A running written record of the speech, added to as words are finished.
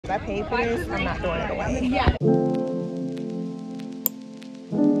I paid for this. I'm not throwing it away. Yeah.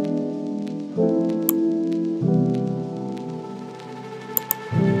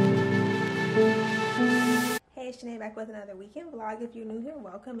 Hey, it's Janae back with another weekend vlog. If you're new here,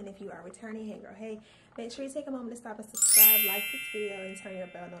 welcome. And if you are returning, hey girl, hey. Make sure you take a moment to stop and subscribe, like this video, and turn your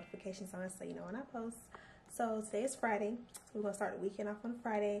bell notifications on so you know when I post. So today is Friday. We're going to start the weekend off on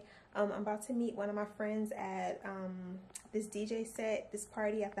Friday. I'm about to meet one of my friends at this DJ set, this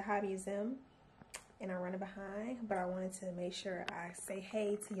party at the High Museum. And I'm running behind, but I wanted to make sure I say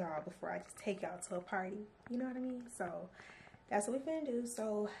hey to y'all before I just take y'all to a party. You know what I mean? So that's what we're finna do.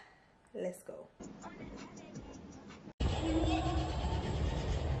 So let's go.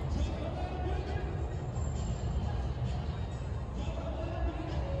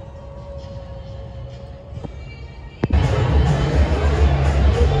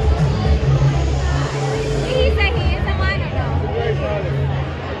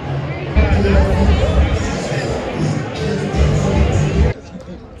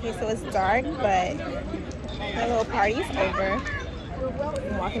 Okay, so it's dark, but the little party's over.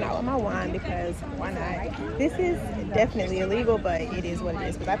 I'm walking out with my wine because why not? This is definitely illegal, but it is what it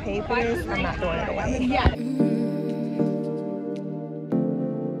is. Because I paid for this, I'm not throwing it away. Yeah.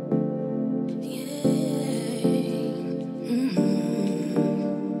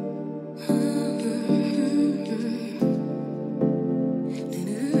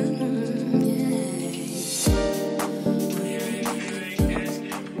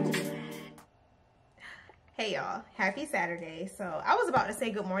 Hey y'all, happy Saturday. So I was about to say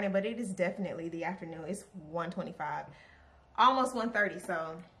good morning, but it is definitely the afternoon. It's 1:25, almost 1:30.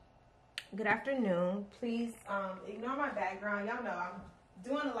 So good afternoon. Please ignore my background. Y'all know I'm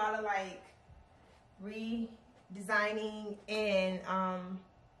doing a lot of like redesigning, and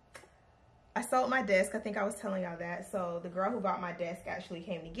I sold my desk. I think I was telling y'all that. So the girl who bought my desk actually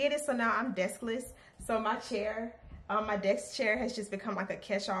came to get it. So now I'm deskless. So my chair, my desk chair has just become like a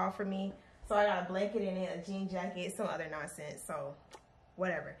catch-all for me. So I got a blanket in it, a jean jacket, some other nonsense, so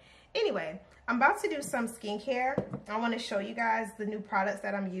whatever. Anyway, I'm about to do some skincare. I want to show you guys the new products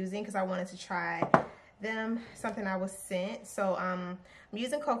that I'm using because I wanted to try them, something I was sent. So I'm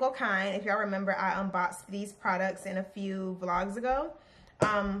using Cocokind. If y'all remember, I unboxed these products in a few vlogs ago.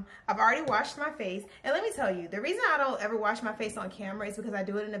 I've already washed my face. And let me tell you, the reason I don't ever wash my face on camera is because I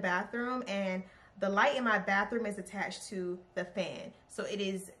do it in the bathroom, and the light in my bathroom is attached to the fan. So it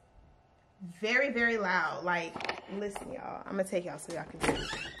is very, very loud. Like, listen y'all, I'm gonna take y'all so y'all can see,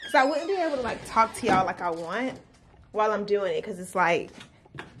 because I wouldn't be able to like talk to y'all like I want while I'm doing it, because it's like,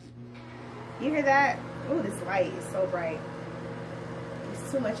 you hear that? Ooh, this light is so bright.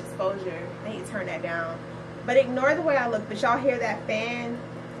 It's too much exposure. I need to turn that down. But ignore the way I look. But y'all hear that fan?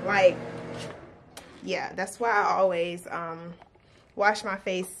 Like, yeah, that's why I always wash my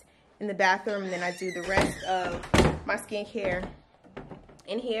face in the bathroom, and then I do the rest of my skincare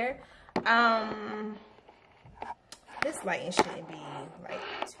in here. This lighting shouldn't be like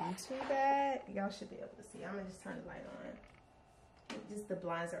too bad. Y'all should be able to see. I'm gonna just turn the light on. Just the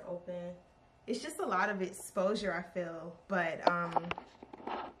blinds are open. It's just a lot of exposure, I feel, but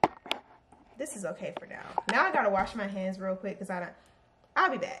this is okay for now. Now I gotta wash my hands real quick because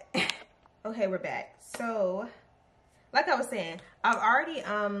I'll be back. Okay, we're back. So like I was saying, I've already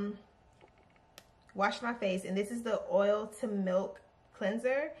washed my face, and this is the oil to milk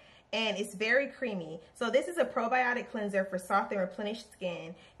cleanser. And it's very creamy. So this is a probiotic cleanser for soft and replenished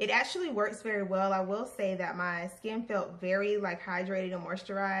skin. It actually works very well. I will say that my skin felt very like hydrated and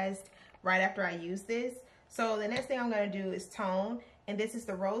moisturized right after I used this. So the next thing I'm gonna do is tone. And this is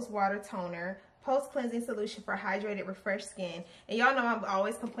the Rose Water Toner, post-cleansing solution for hydrated, refreshed skin. And y'all know I'm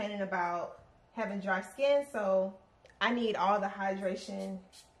always complaining about having dry skin, so I need all the hydration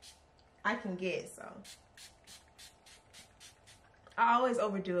I can get, so. I always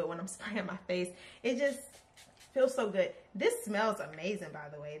overdo it when I'm spraying my face. It just feels so good. This smells amazing, by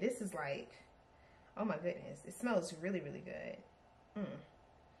the way. This is like, oh my goodness. It smells really, really good.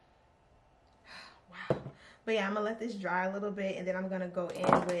 Wow. But yeah, I'm gonna let this dry a little bit, and then I'm gonna go in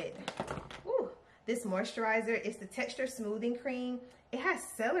with this moisturizer. It's the Texture Smoothing Cream. It has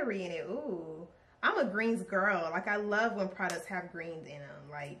celery in it. Ooh, I'm a greens girl. Like, I love when products have greens in them.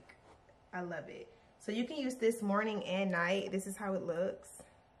 Like, I love it. So you can use this morning and night. This is how it looks.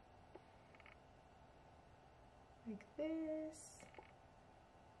 Like this.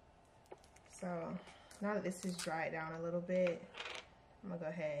 So now that this is dried down a little bit, I'm gonna go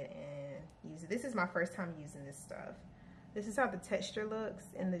ahead and use it. This is my first time using this stuff. This is how the texture looks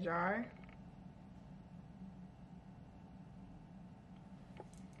in the jar.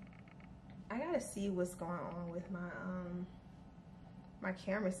 I gotta see what's going on with my my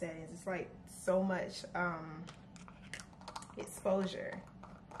camera settings. It's like so much exposure.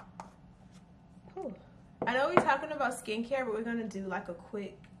 Whew. I know we're talking about skincare, but we're gonna do like a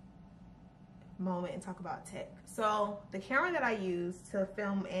quick moment and talk about tech. So the camera that I use to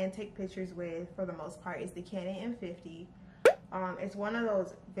film and take pictures with for the most part is the Canon M50. It's one of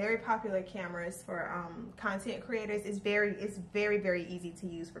those very popular cameras for content creators. It's very easy to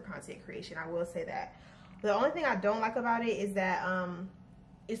use for content creation, I will say that. The only thing I don't like about it is that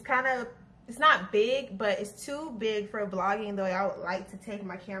it's not big, but it's too big for vlogging, though I would like to take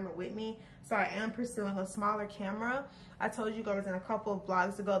my camera with me. So I am pursuing a smaller camera. I told you guys in a couple of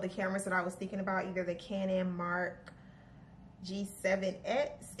vlogs ago the cameras that I was thinking about, either the Canon Mark G7X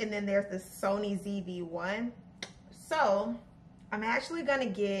and then there's the Sony ZV-1. So I'm actually gonna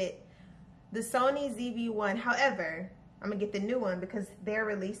get the Sony ZV-1. However, I'm gonna get the new one because they're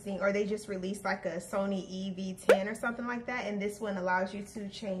releasing, or they just released like a Sony EV10 or something like that, and this one allows you to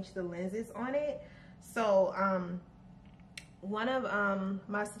change the lenses on it. So one of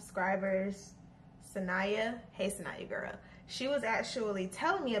my subscribers, Sanaya, hey Sanaya girl, she was actually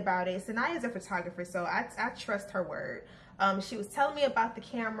telling me about it. Sanaya's a photographer, so I trust her word. She was telling me about the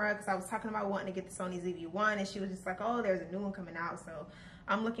camera because I was talking about wanting to get the Sony ZV-1, and she was just like, oh, there's a new one coming out, so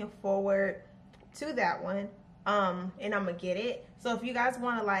I'm looking forward to that one. And I'm gonna get it. So if you guys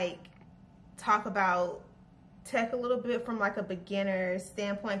want to like talk about tech a little bit from like a beginner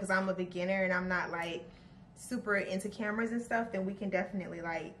standpoint, because I'm a beginner and I'm not like super into cameras and stuff, then we can definitely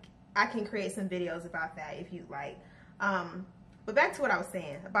like, I can create some videos about that if you'd like. But back to what I was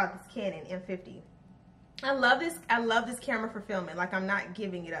saying about this Canon M50. I love this camera for filming. Like, I'm not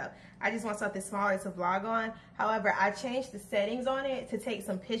giving it up. I just want something smaller to vlog on. However, I changed the settings on it to take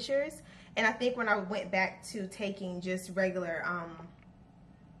some pictures. And I think when I went back to taking just regular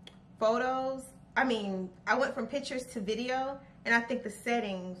photos, I went from pictures to video, and I think the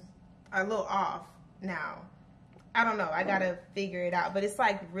settings are a little off now. I don't know. I gotta figure it out. But it's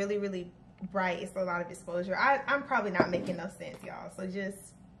like really, really bright. It's a lot of exposure. I'm probably not making no sense, y'all. So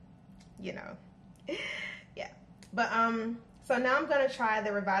just, you know. Yeah. But so now I'm gonna try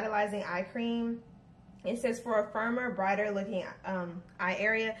the revitalizing eye cream. It says for a firmer, brighter looking eye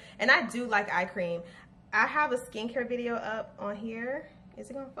area, and I do like eye cream. I have a skincare video up on here. Is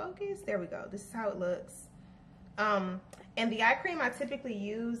it gonna focus? There we go. This is how it looks. And the eye cream I typically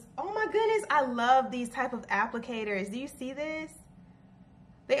use, oh my goodness, I love these type of applicators. Do you see this?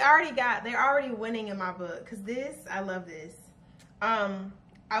 They're already winning in my book, because this, I love this.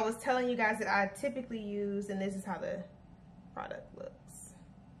 I was telling you guys that I typically use, and this is how the product looks.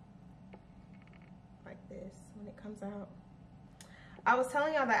 Like this when it comes out. I was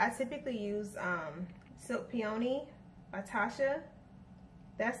telling y'all that I typically use Silk Peony by Tasha.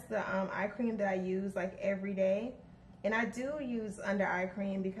 That's the eye cream that I use like every day. And I do use under eye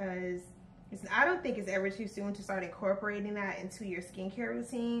cream because I don't think it's ever too soon to start incorporating that into your skincare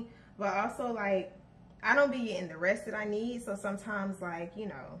routine. But also, like, I don't be getting the rest that I need. So sometimes, like, you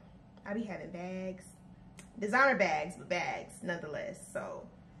know, I be having bags. Designer bags, but bags nonetheless. So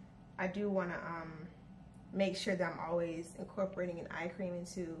I do want to make sure that I'm always incorporating an eye cream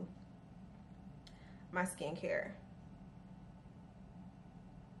into my skincare.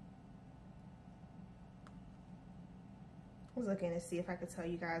 I was looking to see if I could tell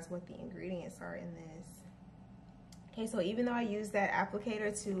you guys what the ingredients are in this. Okay, so even though I use that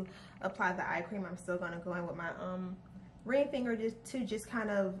applicator to apply the eye cream, I'm still going to go in with my ring finger to just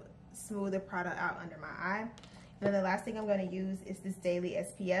kind of smooth the product out under my eye. And then the last thing I'm going to use is this daily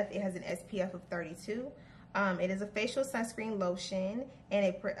SPF. It has an SPF of 32. It is a facial sunscreen lotion and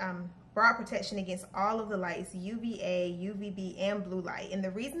a broad protection against all of the lights, UVA, UVB, and blue light. And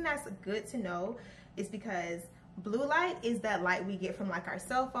the reason that's good to know is because blue light is that light we get from like our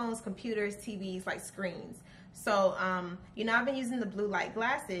cell phones, computers, TVs, like screens. So, you know, I've been using the blue light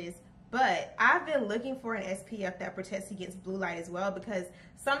glasses, but I've been looking for an SPF that protects against blue light as well, because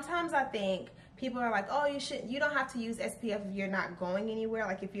sometimes I think people are like, oh, you don't have to use SPF if you're not going anywhere,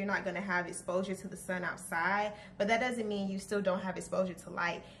 like if you're not going to have exposure to the sun outside, but that doesn't mean you still don't have exposure to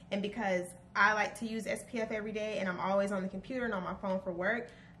light. And because I like to use SPF every day and I'm always on the computer and on my phone for work,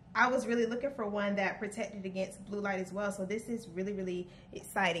 I was really looking for one that protected against blue light as well. So this is really, really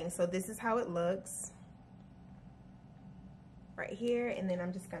exciting. So this is how it looks right here. And then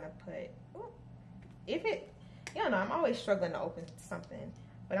I'm just going to put, you know, I'm always struggling to open something,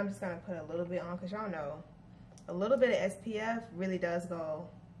 but I'm just going to put a little bit on, because y'all know a little bit of SPF really does go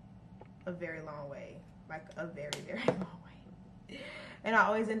a very long way, like a very, very long way. And I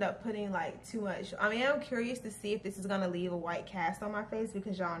always end up putting like too much. I mean, I'm curious to see if this is gonna leave a white cast on my face,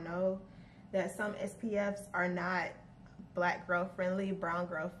 because y'all know that some SPFs are not black girl friendly, brown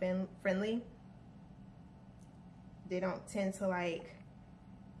girl friendly. They don't tend to like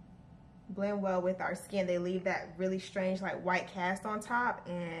blend well with our skin. They leave that really strange like white cast on top,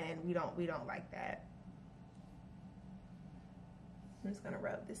 and we don't like that. I'm just gonna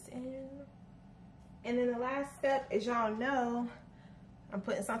rub this in. And then the last step, as y'all know, I'm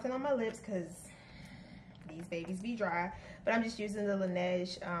putting something on my lips because these babies be dry. But I'm just using the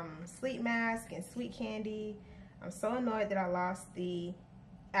Laneige Sleep Mask and Sweet Candy. I'm so annoyed that I lost the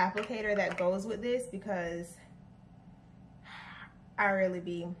applicator that goes with this, because I really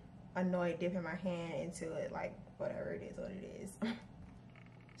be annoyed dipping my hand into it, like whatever it is, what it is.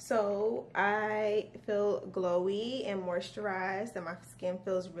 So I feel glowy and moisturized, and my skin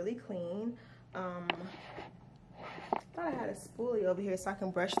feels really clean. I thought I had a spoolie over here so I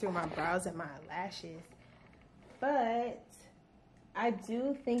can brush through my brows and my lashes, but I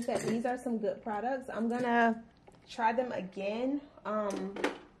do think that these are some good products. I'm gonna try them again. I'm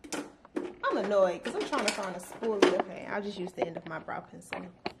annoyed because I'm trying to find a spoolie. Okay, I'll just use the end of my brow pencil.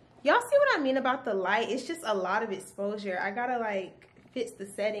 Y'all see what I mean about the light? It's just a lot of exposure. I gotta like fix the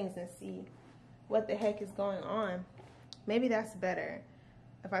settings and see what the heck is going on. Maybe that's better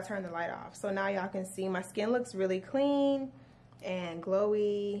if I turn the light off. So now y'all can see my skin looks really clean and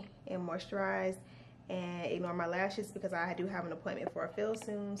glowy and moisturized. And ignore my lashes because I do have an appointment for a fill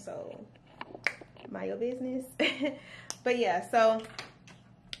soon, so mind your business. But yeah, so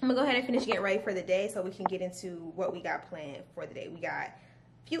I'm gonna go ahead and finish getting ready for the day so we can get into what we got planned for the day. We got a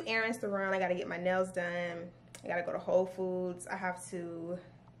few errands to run. I gotta get my nails done. I gotta go to Whole Foods. I have to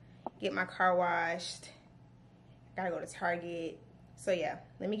get my car washed. I gotta go to Target. So yeah,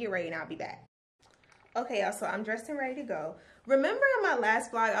 let me get ready and I'll be back. Okay, y'all, so I'm dressed and ready to go. Remember in my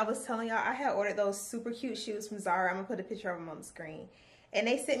last vlog, I was telling y'all I had ordered those super cute shoes from Zara. I'm gonna put a picture of them on the screen. And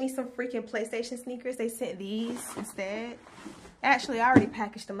they sent me some freaking PlayStation sneakers. They sent these instead. Actually, I already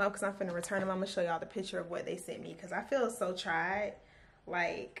packaged them up because I'm finna return them. I'm gonna show y'all the picture of what they sent me because I feel so tried.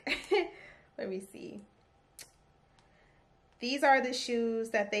 Like, let me see. These are the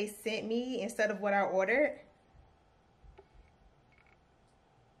shoes that they sent me instead of what I ordered.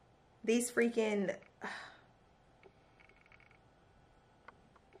 These freaking...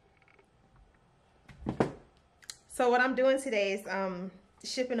 So what I'm doing today is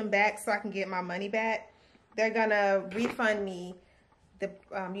shipping them back so I can get my money back. They're gonna refund me the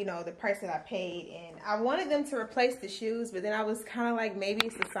you know, the price that I paid, and I wanted them to replace the shoes, but then I was kind of like, maybe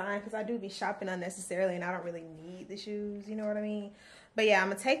it's a sign because I do be shopping unnecessarily and I don't really need the shoes, you know what I mean? But yeah, I'm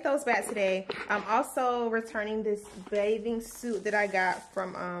gonna take those back today. I'm also returning this bathing suit that I got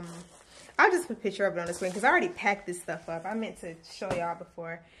from I'll just put a picture of it on the screen because I already packed this stuff up. I meant to show y'all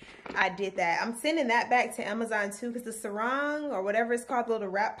before I did that. I'm sending that back to Amazon too because the sarong or whatever it's called, the little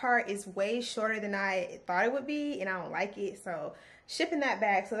wrap part, is way shorter than I thought it would be, and I don't like it. So shipping that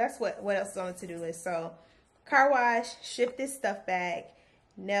back. So that's what else is on the to-do list. So car wash, ship this stuff back,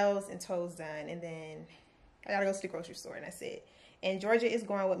 nails and toes done, and then I gotta go to the grocery store, and that's it. And Georgia is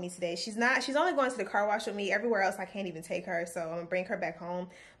going with me today. She's only going to the car wash with me. Everywhere else I can't even take her, so I'm gonna bring her back home.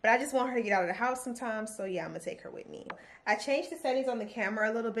 But I just want her to get out of the house sometimes, so yeah, I'm gonna take her with me. I changed the settings on the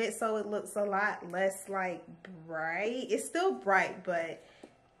camera a little bit so it looks a lot less like bright. It's still bright, but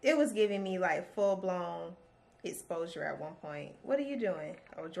it was giving me like full-blown exposure at one point. What are you doing?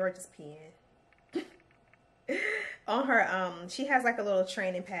 Oh, Georgia's peeing. On her, she has like a little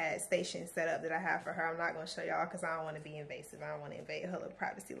training pad station set up that I have for her. I'm not gonna show y'all because I don't want to be invasive. I don't want to invade her little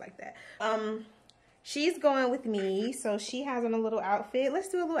privacy like that. She's going with me, so she has on a little outfit. Let's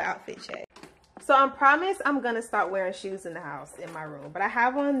do a little outfit check. So I promise I'm gonna start wearing shoes in the house, in my room. But I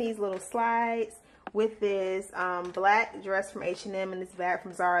have on these little slides with this black dress from H&M and this bag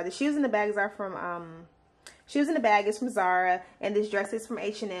from Zara. The shoes in the bags are from shoes in the bag is from Zara, and this dress is from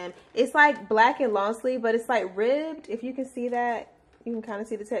H&M. It's like black and long sleeve, but it's like ribbed. If you can see that, you can kind of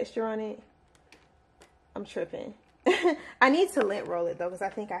see the texture on it. I'm tripping. I need to lint roll it though, because I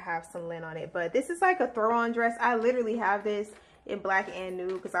think I have some lint on it. But this is like a throw-on dress. I literally have this in black and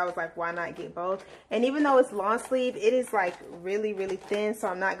nude because I was like, why not get both? And even though it's long sleeve, it is like really, really thin, so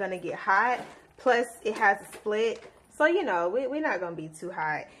I'm not gonna get hot. Plus, it has a split, so you know, we're not gonna be too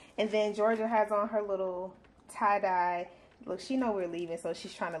hot. And then Georgia has on her little tie-dye. Look, she know we're leaving, so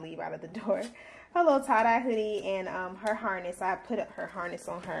she's trying to leave out of the door. Her little tie-dye hoodie and her harness. I put up her harness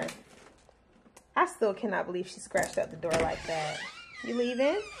on her. I still cannot believe she scratched up the door like that. You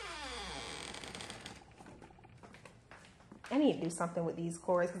leaving? I need to do something with these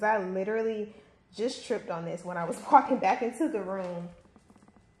cords because I literally just tripped on this when I was walking back into the room.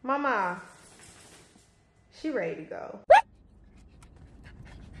 Mama, she ready to go.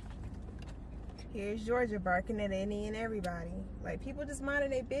 Here's Georgia barking at any and everybody. Like, people just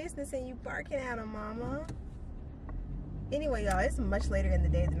minding their business and you barking at them, mama. Anyway, y'all, it's much later in the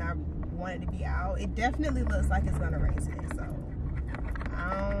day than I wanted to be out. It definitely looks like it's gonna rain today, so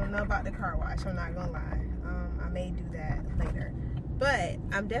I don't know about the car wash, I'm not gonna lie. I may do that later. But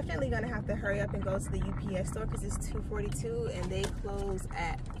I'm definitely gonna have to hurry up and go to the UPS store because it's 2:42 and they close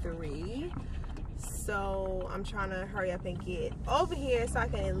at 3. So I'm trying to hurry up and get over here so I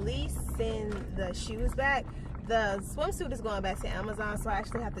can at least send the shoes back. The swimsuit is going back to Amazon, so I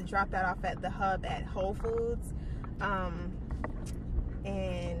actually have to drop that off at the hub at Whole Foods.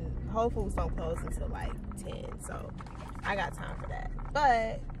 And Whole Foods don't close until like 10, so I got time for that.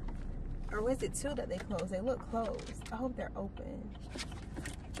 But, or was it 2 that they closed? They look closed. I hope they're open.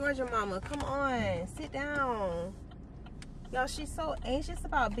 Georgia mama, come on, sit down. Y'all, she's so anxious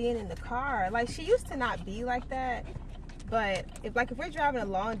about being in the car. Like, she used to not be like that, but if we're driving a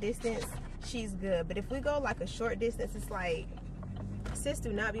long distance, she's good. But if we go like a short distance, it's like, sis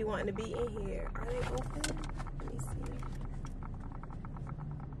do not be wanting to be in here. Are they open? Let me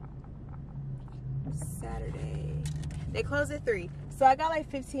see. Saturday. They close at 3. So I got like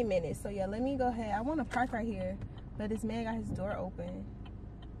 15 minutes. So yeah, let me go ahead. I want to park right here, but this man got his door open.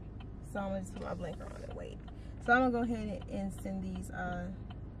 So I'm gonna just put my blinker on and wait. So I'm gonna go ahead and send these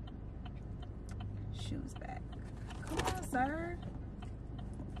shoes back. Come on, sir.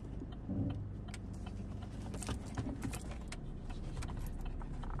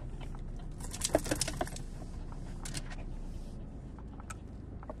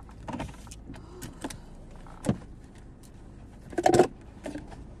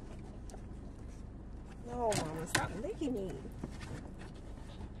 No, mama, stop licking me.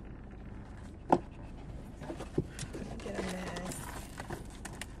 Get a mess.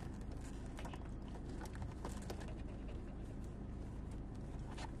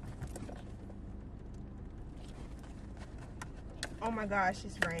 Oh my gosh,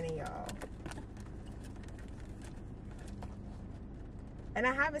 it's raining, y'all. And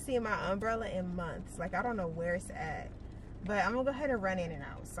I haven't seen my umbrella in months. Like, I don't know where it's at. But I'm gonna go ahead and run in and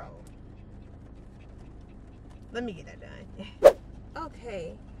out, so let me get that done.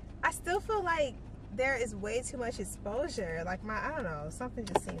 Okay. I still feel like there is way too much exposure. Like, I don't know, something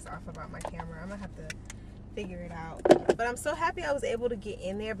just seems off about my camera. I'm gonna have to figure it out. But I'm so happy I was able to get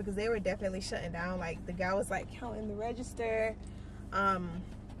in there because they were definitely shutting down. Like, the guy was like counting the register.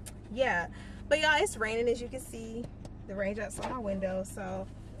 Yeah, but y'all, it's raining, as you can see. The raindrops on my window, so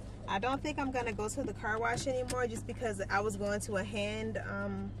I don't think I'm gonna go to the car wash anymore, just because I was going to a hand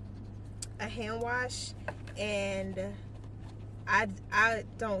wash, and I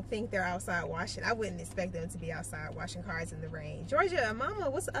don't think they're outside washing. I wouldn't expect them to be outside washing cars in the rain. Georgia, mama,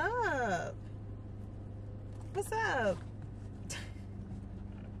 what's up? What's up?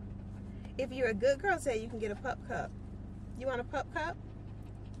 If you're a good girl, say you can get a pup cup. You want a pup cup?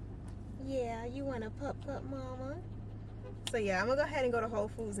 Yeah, you want a pup cup, mama? So yeah, I'm gonna go ahead and go to Whole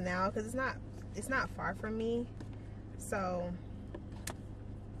Foods now because it's not far from me. So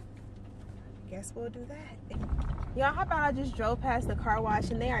guess we'll do that. Y'all, how about I just drove past the car wash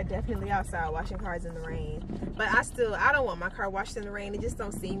and they are definitely outside washing cars in the rain. But I don't want my car washed in the rain. It just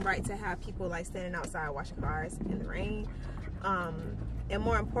don't seem right to have people like standing outside washing cars in the rain. And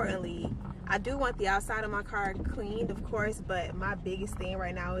more importantly, I do want the outside of my car cleaned, of course, but my biggest thing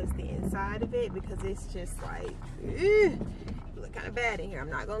right now is the inside of it because it's just like, it look kind of bad in here, I'm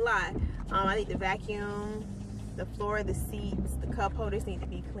not gonna lie. I need to vacuum the floor, the seats, the cup holders need to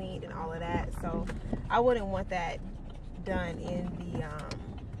be cleaned and all of that. So I wouldn't want that done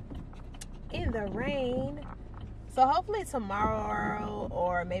in the rain. So hopefully tomorrow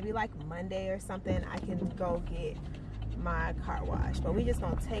or maybe like Monday or something, I can go get my car wash. But we just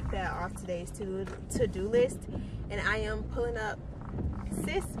gonna take that off today's to-do list. And I am pulling up.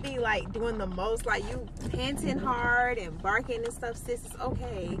 Sis be like doing the most, like you panting hard and barking and stuff. Sis, it's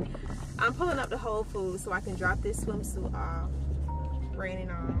okay. I'm pulling up to Whole Foods so I can drop this swimsuit off. Raining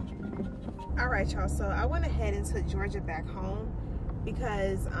on. Alright, y'all, so I went ahead and took Georgia back home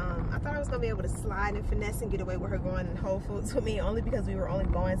because I thought I was gonna be able to slide and finesse and get away with her going in Whole Foods with me, only because we were only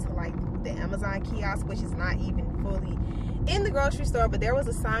going to like the Amazon kiosk, which is not even fully in the grocery store. But there was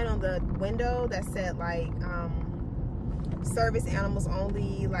a sign on the window that said like service animals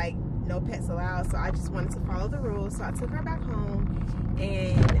only, like no pets allowed. So I just wanted to follow the rules, so I took her back home,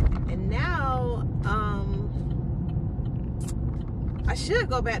 and now I should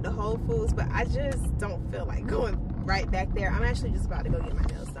go back to Whole Foods, but I just don't feel like going right back there. I'm actually just about to go get my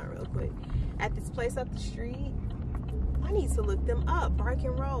nails done real quick at this place up the street. I need to look them up. Bark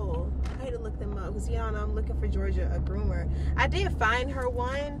and Roll. I need to look them up because y'all know I'm looking for Georgia a groomer. I did find her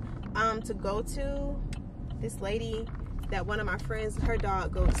one, to go to. This lady that one of my friends, her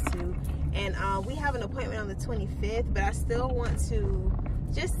dog goes to, and we have an appointment on the 25th, but I still want to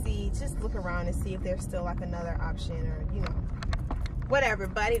just look around and see if there's still like another option, or you know, whatever.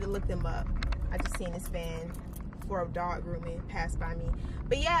 But I need to look them up. I just seen this van for dog grooming pass by me.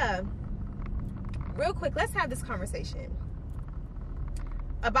 But yeah, real quick, let's have this conversation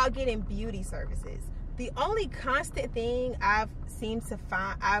about getting beauty services. The only constant thing I've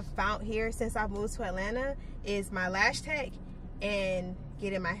found here since I've moved to Atlanta is my lash tech and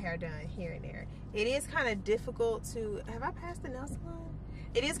getting my hair done here and there. It is kind of difficult to, have I passed the nail salon?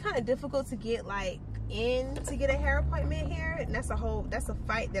 It is kind of difficult to get like in to get a hair appointment here, and that's a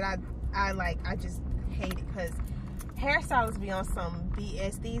fight that I just hate it, because hairstylists be on some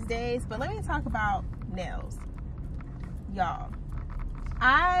BS these days. But let me talk about nails, y'all.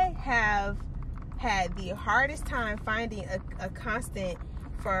 I have had the hardest time finding a constant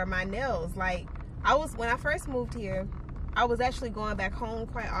for my nails. Like, when I first moved here, I was actually going back home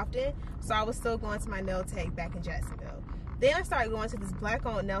quite often, so I was still going to my nail tech back in Jacksonville. Then I started going to this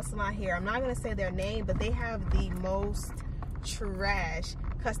black-owned nail salon here. I'm not going to say their name, but they have the most trash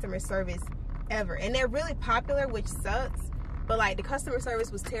customer service ever. And they're really popular, which sucks, but like the customer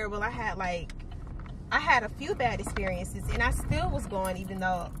service was terrible. I had a few bad experiences, and I still was going even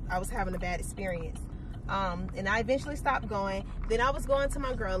though I was having a bad experience. And I eventually stopped going. Then I was going to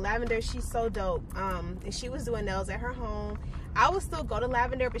my girl Lavender. She's so dope. And she was doing nails at her home. I would still go to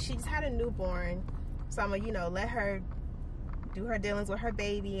Lavender, but she just had a newborn, so I'm gonna, you know, let her do her dealings with her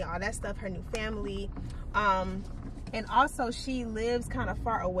baby, all that stuff, her new family. And also she lives kind of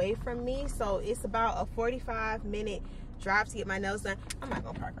far away from me, so it's about a 45-minute drive to get my nails done. I'm not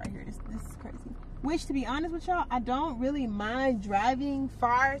gonna park right here. This is crazy. Which, to be honest with y'all, I don't really mind driving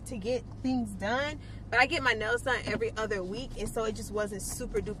far to get things done, but I get my nails done every other week, and so it just wasn't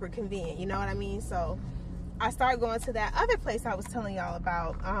super duper convenient, you know what I mean? So I started going to that other place I was telling y'all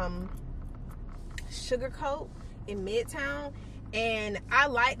about, Sugarcoat in Midtown, and I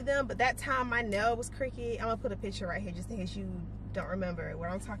liked them, but that time my nail was crooked. I'm gonna put a picture right here just in case you don't remember what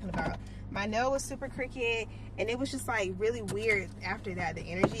I'm talking about. My nail was super crooked, and it was just like really weird after that. The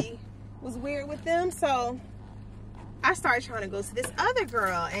energy was weird with them, so I started trying to go to this other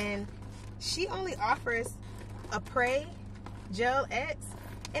girl, and she only offers a Prey Gel X,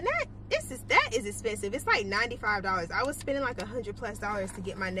 and that is expensive. It's like $95. I was spending like $100+ to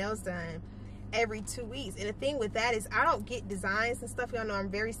get my nails done every 2 weeks, and the thing with that is I don't get designs and stuff. Y'all know I'm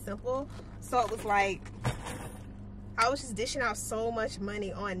very simple, so it was like I was just dishing out so much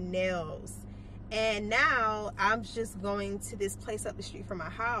money on nails. And now I'm just going to this place up the street from my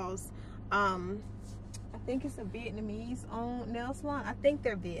house. I think it's a Vietnamese owned nail salon. I think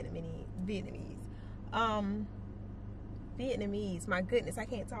they're Vietnamese. Vietnamese, my goodness, I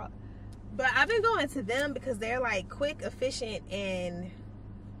can't talk. But I've been going to them because they're like quick, efficient, and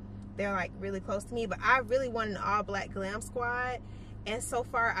they're like really close to me. But I really want an all black glam squad, and so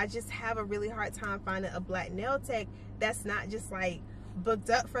far I just have a really hard time finding a black nail tech that's not just like booked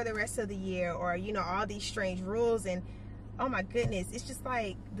up for the rest of the year, or you know, all these strange rules. And oh my goodness, it's just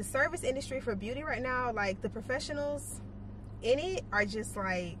like the service industry for beauty right now, like the professionals in it are just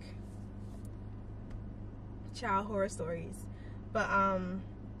like child horror stories. But I'm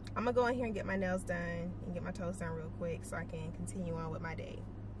gonna go in here and get my nails done and get my toes done real quick so I can continue on with my day.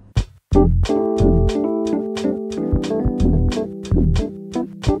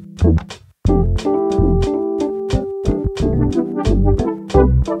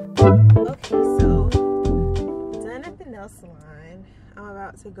 Okay, so done at the nail salon. I'm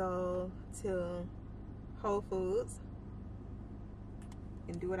about to go to Whole Foods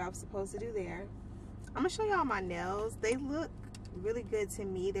and do what I was supposed to do there. I'm gonna show y'all my nails. They look really good to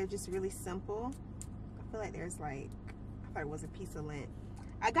me. They're just really simple. I feel like there's like, I thought it was a piece of lint.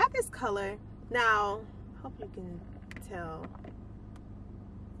 I got this color. Now, hope you can tell.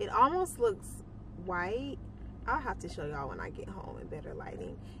 It almost looks white. I'll have to show y'all when I get home in better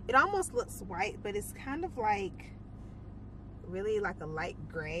lighting. It almost looks white, but it's kind of like really like a light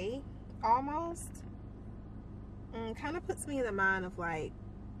gray almost. Kind of puts me in the mind of like,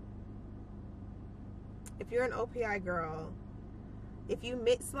 if you're an OPI girl, if you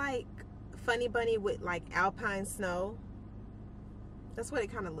mix like Funny Bunny with like Alpine Snow, that's what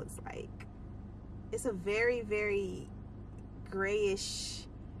it kind of looks like. It's a very, very grayish,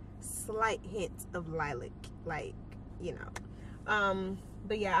 slight hint of lilac, like, you know.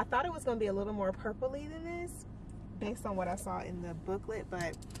 But yeah, I thought it was gonna be a little more purpley than this based on what I saw in the booklet,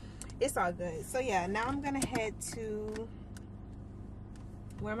 but it's all good. So yeah, now I'm gonna head to,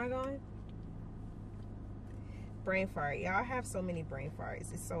 where am I going? brain fart. Y'all have so many brain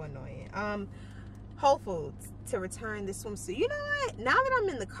farts. It's so annoying. Whole Foods to return this swimsuit. You know what? Now that I'm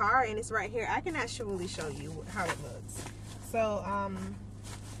in the car and it's right here, I can actually show you how it looks. So,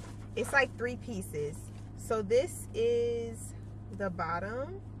 it's like 3 pieces. So this is the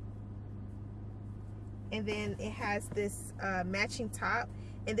bottom. And then it has this matching top.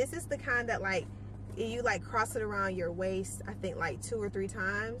 And this is the kind that like, you like cross it around your waist, I think like 2 or 3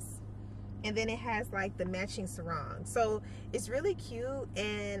 times. And then it has like the matching sarong. So it's really cute,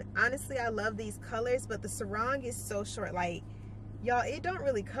 and honestly I love these colors, but the sarong is so short, like y'all, it don't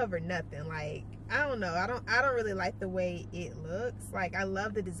really cover nothing. Like I don't know, I don't really like the way it looks. Like I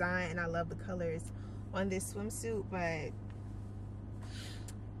love the design and I love the colors on this swimsuit, but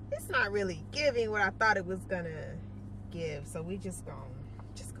it's not really giving what I thought it was gonna give. So we just gonna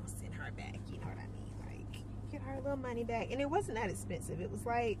send her back, you know what I mean? Like get her a little money back. And it wasn't that expensive. It was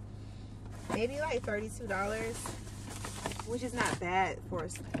like maybe like $32, which is not bad for a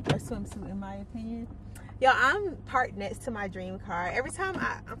swimsuit in my opinion. Yo, I'm parked next to my dream car. Every time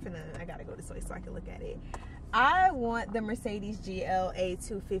I gotta go this way so I can look at it. I want the Mercedes GLA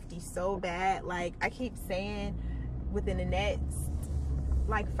 250 so bad. Like I keep saying, within the next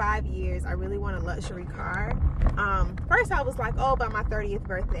like 5 years, I really want a luxury car. First I was like, oh, by my 30th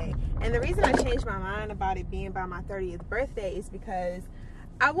birthday. And the reason I changed my mind about it being by my 30th birthday is because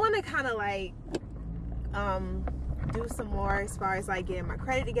I want to kind of like do some more as far as like getting my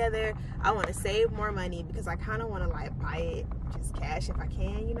credit together. I want to save more money because I kind of want to like buy it just cash if I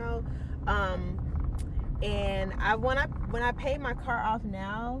can, you know. And when I pay my car off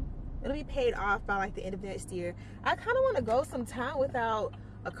now, it'll be paid off by like the end of next year. I kind of want to go some time without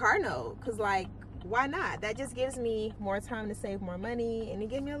a car note, because like why not? That just gives me more time to save more money, and it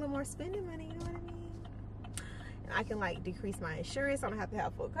gives me a little more spending money, you know what I mean? I can like decrease my insurance. I don't have to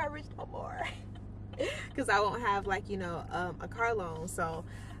have full coverage no more because I won't have like, you know, a car loan. So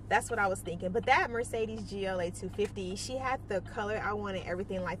that's what I was thinking. But that Mercedes GLA 250, she had the color I wanted,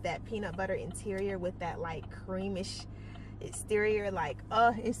 everything like that peanut butter interior with that like creamish exterior. Like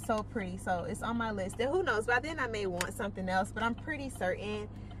it's so pretty. So it's on my list, and who knows, by then I may want something else, but I'm pretty certain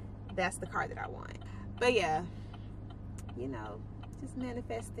that's the car that I want. But yeah, you know, just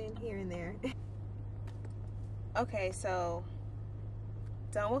manifesting here and there. Okay, so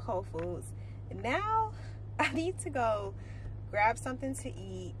done with Whole Foods. Now I need to go grab something to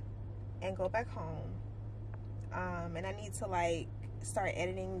eat and go back home. And I need to like start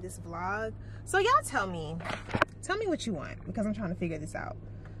editing this vlog. So y'all tell me what you want, because I'm trying to figure this out.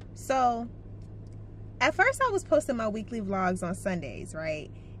 So at first I was posting my weekly vlogs on Sundays, right?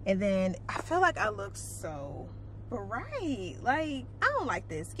 And then I feel like I look so bright. Like I don't like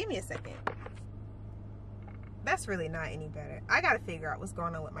this. Give me a second. That's really not any better. I gotta figure out what's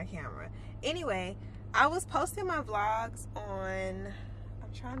going on with my camera. Anyway, I was posting my vlogs on,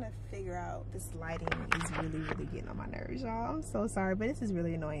 I'm trying to figure out, this lighting is really getting on my nerves, y'all. I'm so sorry, but this is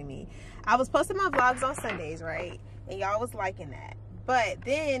really annoying me. I was posting my vlogs on Sundays, right? And y'all was liking that. But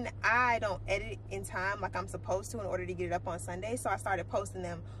then I don't edit in time like I'm supposed to in order to get it up on Sunday. So I started posting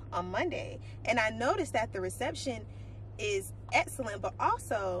them on Monday. And I noticed that the reception is excellent, but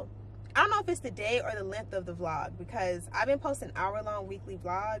also I don't know if it's the day or the length of the vlog, because I've been posting hour-long weekly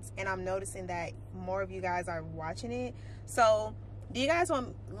vlogs and I'm noticing that more of you guys are watching it. So do you guys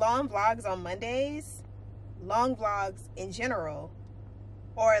want long vlogs on Mondays, long vlogs in general,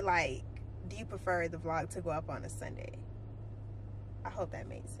 or like do you prefer the vlog to go up on a Sunday? I hope that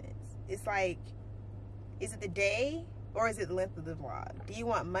makes sense. It's like, is it the day or is it the length of the vlog? Do you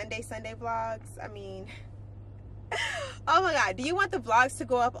want Monday, Sunday vlogs? I mean, oh my God, do you want the vlogs to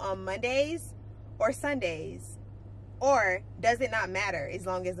go up on Mondays or Sundays? Or does it not matter as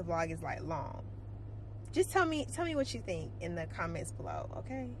long as the vlog is like long? Just tell me what you think in the comments below,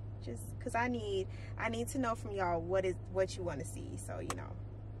 okay? Just because I need to know from y'all what you want to see. So, you know,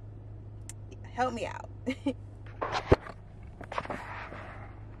 help me out.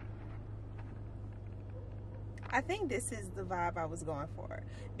 I think this is the vibe I was going for,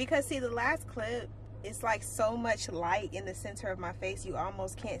 because see, the last clip, it's like so much light in the center of my face, you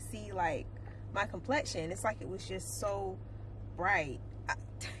almost can't see like my complexion. It's like it was just so bright.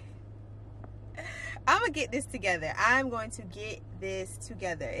 I'm gonna get this together. I'm going to get this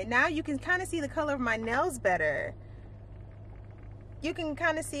together, and now you can kind of see the color of my nails better. You can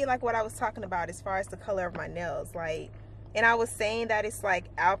kind of see like what I was talking about as far as the color of my nails, like, and I was saying that it's like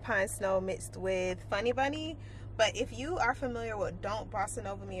alpine snow mixed with funny bunny. But if you are familiar with Don't Bossa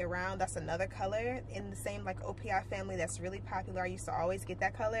Nova Me Around, that's another color in the same like OPI family that's really popular. I used to always get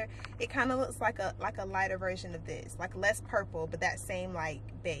that color. It kind of looks like a lighter version of this, like less purple, but that same like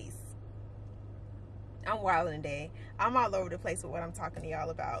base. I'm wilding today. I'm all over the place with what I'm talking to y'all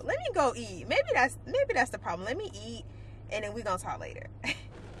about. Let me go eat. Maybe that's the problem. Let me eat, and then we're gonna talk later.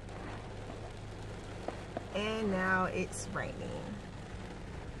 And now it's raining.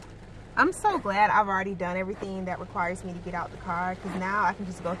 I'm so glad I've already done everything that requires me to get out the car, because now I can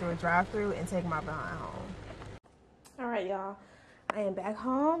just go through a drive-through and take my behind home. All right, y'all. I am back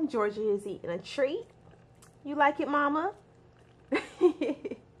home. Georgia is eating a treat. You like it, mama?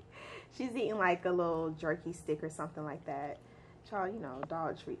 She's eating like a little jerky stick or something like that. Child, you know,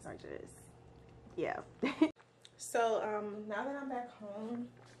 dog treats are just, yeah. So, now that I'm back home,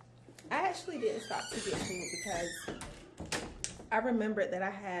 I actually didn't stop to get food because I remembered that I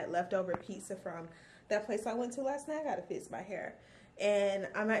had leftover pizza from that place I went to last night. I gotta fix my hair. And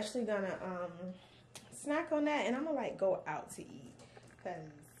I'm actually gonna snack on that, and I'm gonna like go out to eat because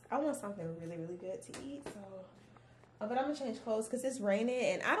I want something really, really good to eat. So, but I'm gonna change clothes because it's raining,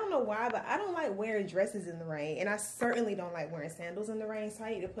 and I don't know why, but I don't like wearing dresses in the rain, and I certainly don't like wearing sandals in the rain. So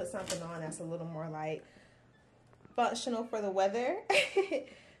I need to put something on that's a little more like functional for the weather.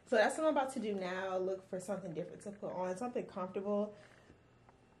 So that's what I'm about to do now. Look for something different to put on, something comfortable.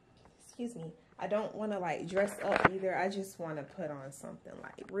 Excuse me. I don't want to like dress up either. I just want to put on something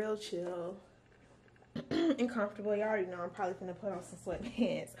like real chill and comfortable. You already know I'm probably gonna put on some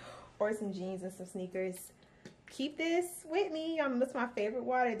sweatpants or some jeans and some sneakers. Keep this with me. That's my favorite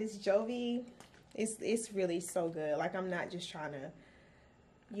water. This Jovi. It's really so good. Like, I'm not just trying to,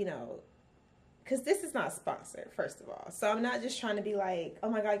 you know, because this is not sponsored, first of all. So I'm not just trying to be like, oh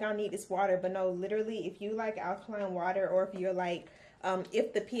my God, y'all need this water. But no, literally, if you like alkaline water, or if you're like,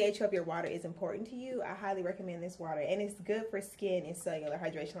 if the pH of your water is important to you, I highly recommend this water. And it's good for skin and cellular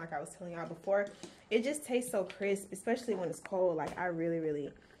hydration, like I was telling y'all before. It just tastes so crisp, especially when it's cold. Like, I really, really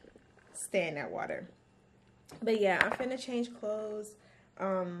stand that water. But yeah, I'm finna change clothes.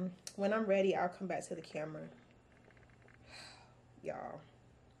 When I'm ready, I'll come back to the camera. Y'all.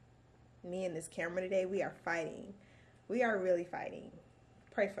 Me and this camera today, we are fighting. We are really fighting.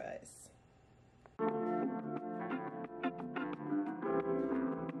 Pray for us.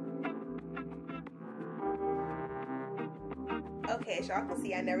 Okay, as y'all can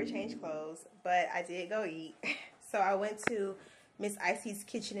see, I never changed clothes, but I did go eat. So I went to Miss Icey's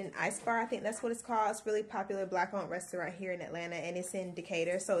Kitchen and Ice Bar. I think that's what it's called. It's a really popular black-owned restaurant here in Atlanta, and it's in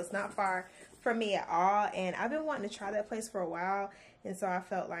Decatur, so it's not far from me at all. And I've been wanting to try that place for a while, and so I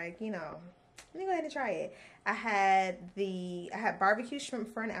felt like, you know, let me go ahead and try it. I had barbecue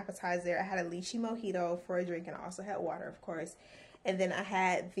shrimp for an appetizer. I had a lychee mojito for a drink, and I also had water, of course. And then I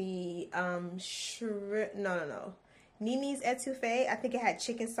had the Nini's etouffee. I think it had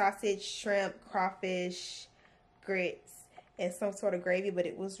chicken sausage, shrimp, crawfish, grits, and some sort of gravy, but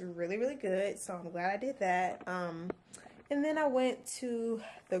it was really, really good. So I'm glad I did that. And then I went to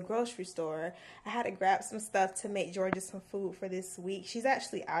the grocery store. I had to grab some stuff to make Georgia some food for this week. She's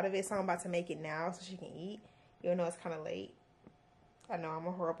actually out of it, so I'm about to make it now so she can eat. Even though it's kind of late. I know, I'm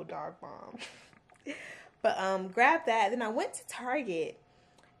a horrible dog mom. But grab that. Then I went to Target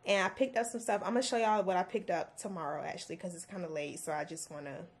and I picked up some stuff. I'm going to show y'all what I picked up tomorrow, actually, because it's kind of late. So I just want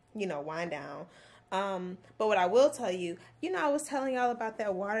to, you know, wind down. But what I will tell you, you know, I was telling y'all about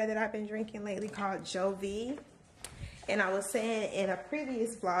that water that I've been drinking lately called Jovi. And I was saying in a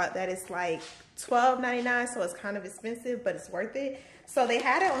previous vlog that it's like $12.99, so it's kind of expensive, but it's worth it. So they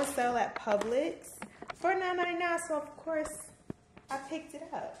had it on sale at Publix for $9.99, so of course I picked it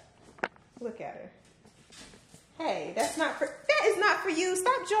up. Look at her. Hey, that is not for you.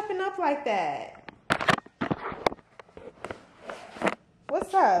 Stop jumping up like that.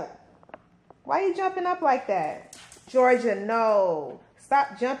 What's up? Why are you jumping up like that? Georgia, no.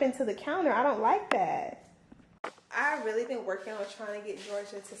 Stop jumping to the counter. I don't like that. I've really been working on trying to get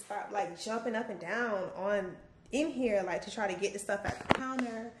Georgia to stop like jumping up and down in here, like to try to get the stuff at the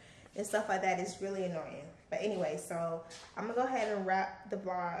counter and stuff like that. It's really annoying. But anyway, so I'm gonna go ahead and wrap the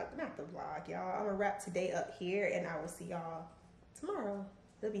vlog, not the vlog, y'all. I'm gonna wrap today up here, and I will see y'all tomorrow.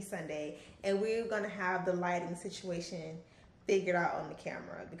 It'll be Sunday, and we're gonna have the lighting situation figured out on the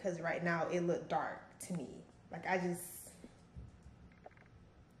camera because right now it looked dark to me. Like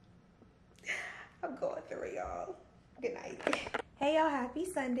I'm going through it, y'all. Good night. Hey, y'all. Happy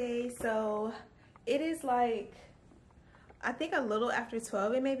Sunday. So it is like, I think a little after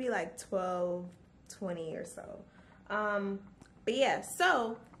 12. It may be like 12:20 or so. But yeah,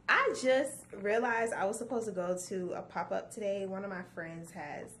 so I just realized I was supposed to go to a pop-up today. One of my friends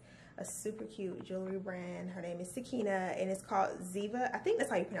has a super cute jewelry brand. Her name is Sakina, and it's called Ziva. I think that's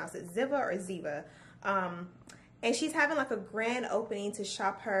how you pronounce it. Ziva or Ziva. And she's having like a grand opening to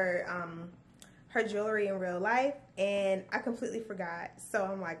shop her her jewelry in real life, and I completely forgot. So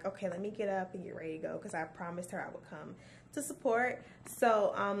I'm like, okay, let me get up and get ready to go, because I promised her I would come to support.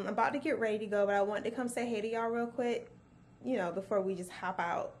 So I'm about to get ready to go, but I wanted to come say hey to y'all real quick, you know, before we just hop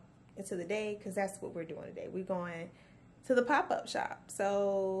out into the day, because that's what we're doing today. We're going to the pop-up shop.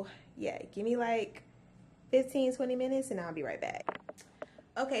 So yeah, give me like 15-20 minutes and I'll be right back.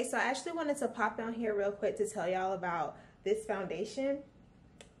 Okay, so I actually wanted to pop down here real quick to tell y'all about this foundation.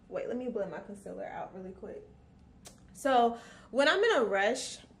 Wait, let me blend my concealer out really quick. So when I'm in a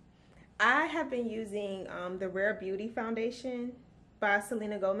rush, I have been using the Rare Beauty foundation by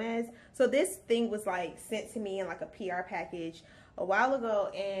Selena Gomez. So this thing was like sent to me in like a PR package a while ago,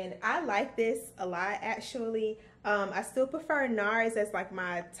 and I like this a lot actually. I still prefer NARS as like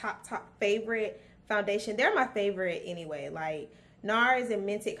my top favorite foundation. They're my favorite anyway. Like NARS and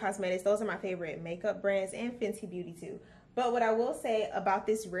Mented Cosmetics, those are my favorite makeup brands, and Fenty Beauty too. But what I will say about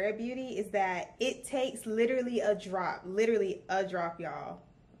this Rare Beauty is that it takes literally a drop, y'all,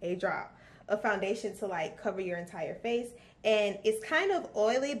 a drop of foundation to like cover your entire face. And it's kind of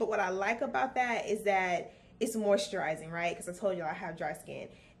oily, but what I like about that is that it's moisturizing, right? Because I told you I have dry skin.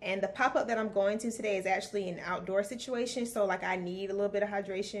 And the pop-up that I'm going to today is actually an outdoor situation, so like I need a little bit of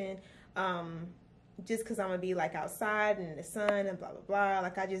hydration, just because I'm gonna be like outside and in the sun and blah blah blah.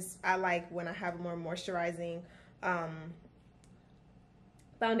 Like I like when I have a more moisturizing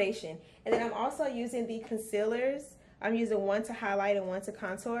foundation. And then I'm also using the concealers. I'm using one to highlight and one to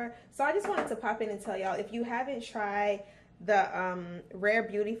contour. So I just wanted to pop in and tell y'all, if you haven't tried the Rare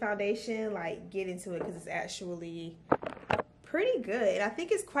Beauty foundation, like get into it, because it's actually pretty good. And I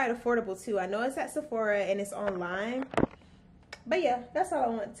think it's quite affordable too. I know it's at Sephora and it's online. But yeah, that's all I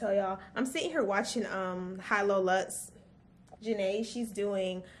want to tell y'all. I'm sitting here watching High Low Luxe. Janae, she's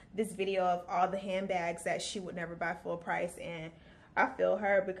doing this video of all the handbags that she would never buy full price, and I feel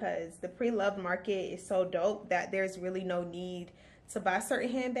her, because the pre-loved market is so dope that there's really no need to buy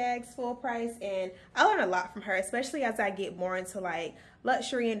certain handbags full price. And I learn a lot from her, especially as I get more into like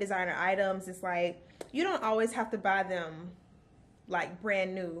luxury and designer items. It's like you don't always have to buy them like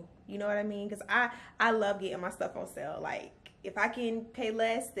brand new, you know what I mean? Because I love getting my stuff on sale. Like if I can pay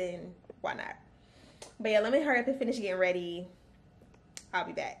less, then why not? But yeah, let me hurry up and finish getting ready. I'll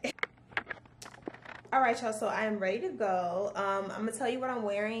be back. All right, y'all, so I am ready to go. I'm gonna tell you what I'm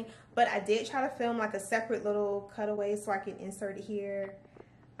wearing, but I did try to film like a separate little cutaway so I can insert it here.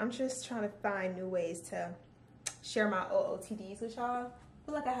 I'm just trying to find new ways to share my OOTDs with y'all. I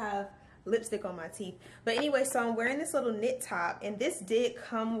feel like I have lipstick on my teeth. But anyway, so I'm wearing this little knit top, and this did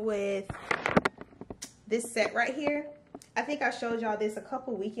come with this set right here. I think I showed y'all this a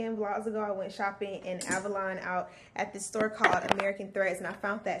couple weekend vlogs ago. I went shopping in Avalon out at this store called American Threads, and I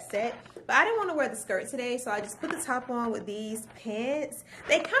found that set. But I didn't want to wear the skirt today, so I just put the top on with these pants.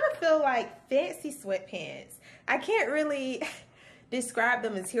 They kind of feel like fancy sweatpants. I can't really describe the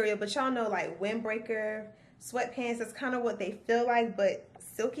material, but y'all know like windbreaker sweatpants, that's kind of what they feel like, but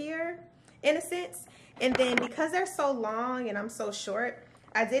silkier in a sense. And then because they're so long and I'm so short,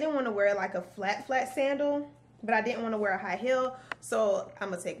 I didn't want to wear like a flat sandal, but I didn't want to wear a high heel, so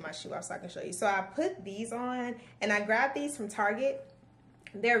I'm gonna take my shoe off so I can show you. So I put these on, and I grabbed these from Target.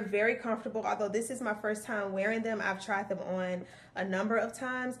 They're very comfortable. Although this is my first time wearing them, I've tried them on a number of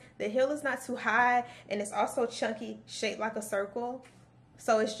times. The heel is not too high, and it's also chunky, shaped like a circle,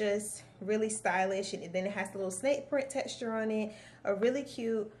 so it's just really stylish. And then it has the little snake print texture on it, a really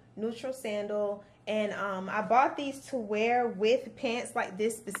cute neutral sandal. And I bought these to wear with pants like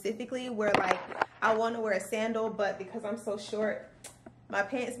this specifically, where like I want to wear a sandal, but because I'm so short, my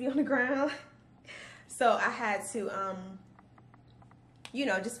pants be on the ground. So I had to, you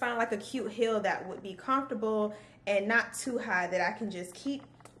know, just find like a cute heel that would be comfortable and not too high, that I can just keep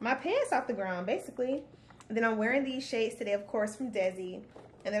my pants off the ground, basically. And then I'm wearing these shades today, of course, from Desi.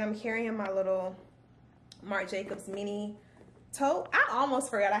 And then I'm carrying my little Marc Jacobs mini tote. I almost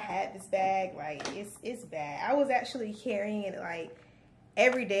forgot I had this bag. Like, it's bad. I was actually carrying it like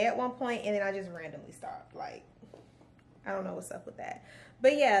every day at one point, and then I just randomly stopped. Like, I don't know what's up with that.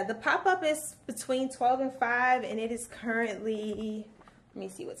 But yeah, the pop-up is between 12 and 5, and it is currently, let me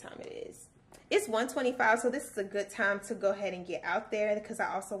see what time it is. It's 1:25, so this is a good time to go ahead and get out there, because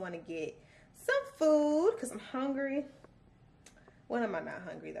I also want to get some food because I'm hungry. When am I not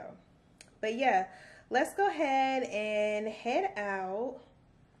hungry though? But yeah, let's go ahead and head out.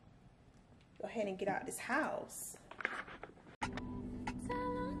 Go ahead and get out of this house.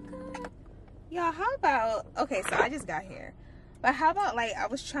 Y'all, how about, okay, so I just got here, but how about like I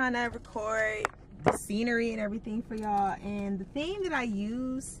was trying to record the scenery and everything for y'all, and the theme that I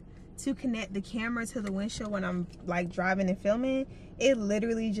use to connect the camera to the windshield when I'm like driving and filming, it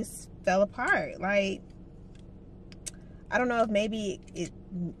literally just fell apart. Like, I don't know if maybe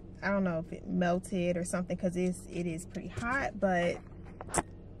I don't know if it melted or something, because it is pretty hot, but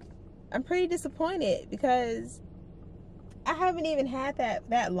I'm pretty disappointed because I haven't even had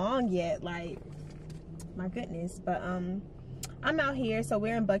that long yet. Like, my goodness. But I'm out here, so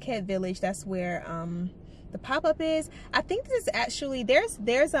we're in Buckhead Village. That's where the pop-up is. I think this is actually, there's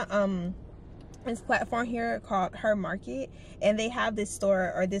a this platform here called Her Market, and they have this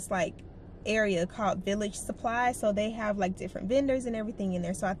store, or this like area called Village Supply. So they have like different vendors and everything in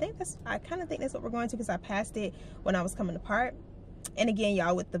there. So I kind of think that's what we're going to, because I passed it when I was coming to park. And again,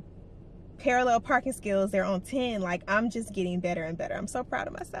 y'all, with the parallel parking skills, they're on 10. Like, I'm just getting better and better. I'm so proud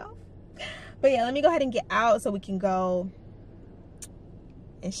of myself. But yeah, let me go ahead and get out so we can go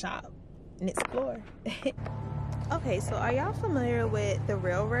and shop and explore. Okay, so are y'all familiar with the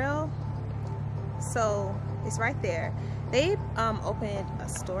rail? So it's right there. They opened a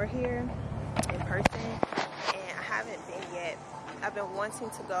store here in person, and I haven't been yet. I've been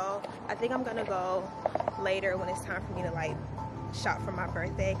wanting to go. I think I'm gonna go later when it's time for me to like shop for my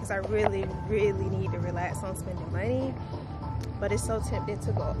birthday, because I really need to relax on spending money. But it's so tempting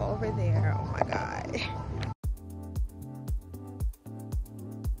to go over there. Oh my god.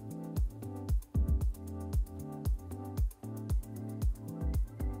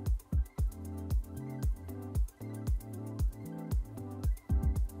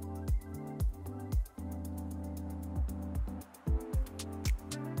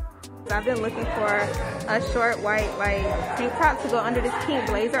 I've been looking for a short white like tank top to go under this pink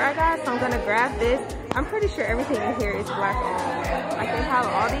blazer I got, so I'm gonna grab this. I'm pretty sure everything in here is black owned. Like, they have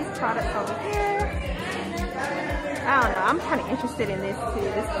all these products over here. I don't know, I'm kind of interested in this too,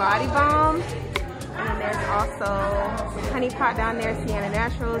 this body balm. And then there's also Honey Pot down there, Sienna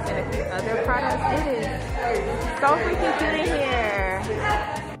Naturals, and a few other products. It is so freaking cute in here.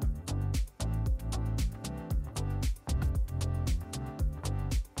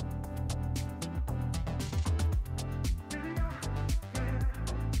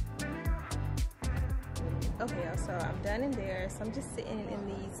 Okay, so I'm done in there. So I'm just sitting in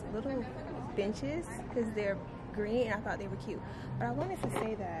these little benches because they're green and I thought they were cute. But I wanted to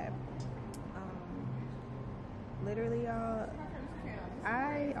say that, literally, y'all,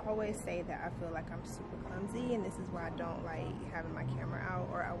 I always say that I feel like I'm super clumsy, and this is why I don't like having my camera out,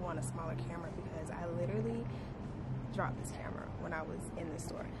 or I want a smaller camera, because I literally dropped this camera when I was in the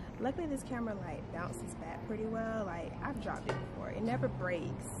store. Luckily, this camera like bounces back pretty well. Like, I've dropped it before. It never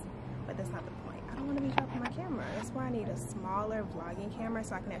breaks, but that's not the point. I don't want to be dropping my camera. That's why I need a smaller vlogging camera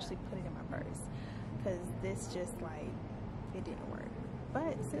so I can actually put it in my purse, because this just like, it didn't work.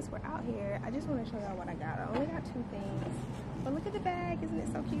 But since we're out here, I just want to show y'all what I got. I only got 2 things, but look at the bag. Isn't it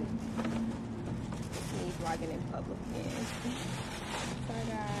so cute? Me vlogging in public again. So I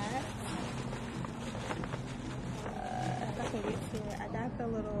got, if I can get to it, I got the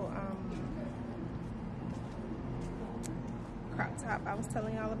little crop top I was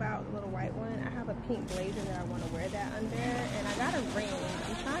telling y'all about, the little white one. I have a pink blazer that I want to wear that under, and I got a ring.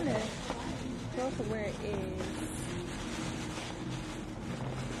 I'm trying to go to where it is.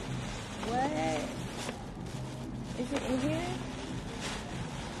 What? Is it in here?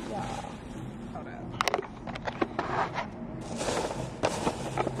 Y'all, hold up.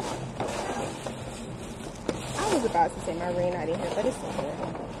 I was about to say my ring not in here, but it's in here.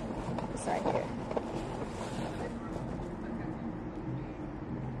 It's right here.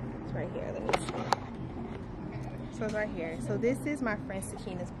 It's right here. Let me see. So it's right here. So this is my friend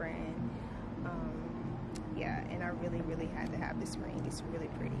Sakina's brand. Yeah, and I really had to have this ring. It's really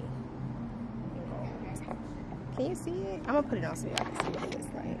pretty. Can you see it? I'm gonna put it on so y'all can see what it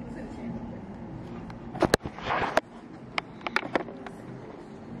looks like.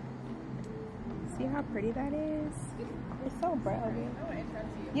 See how pretty that is? It's so bright.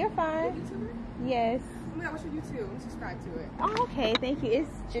 You're fine. Yes. Oh my god, what's your YouTube? I'm subscribed to it. Oh, okay, thank you.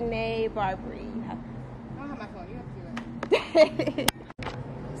 It's Janae Barbary. You have... I don't have my phone. You have to do it.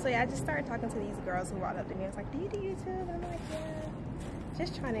 So yeah, I just started talking to these girls who walked up to me. I was like, do you do YouTube? And I'm like, yeah.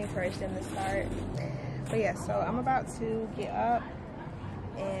 Just trying to encourage them to start. But yeah, so I'm about to get up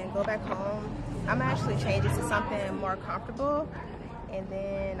and go back home. I'm actually changing to something more comfortable, and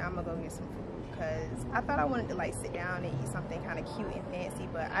then I'm gonna go get some food, because I thought I wanted to like sit down and eat something kind of cute and fancy,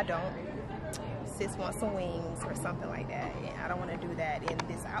 but I don't. Sis wants some wings or something like that, and I don't want to do that in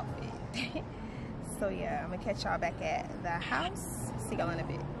this outfit. So yeah, I'm gonna catch y'all back at the house. See y'all in a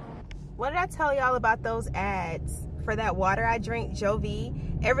bit. What did I tell y'all about those ads for that water I drink, Jovi?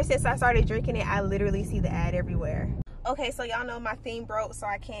 Ever since I started drinking it, I literally see the ad everywhere. Okay, so y'all know my theme broke, so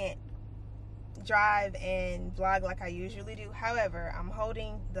I can't drive and vlog like I usually do. However, I'm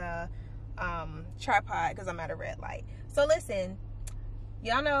holding the tripod because I'm at a red light. So listen,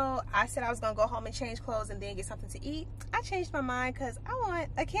 y'all know I said I was gonna go home and change clothes and then get something to eat. I changed my mind because I want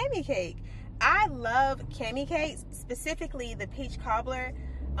a cami cake. I love cami cakes, specifically the peach cobbler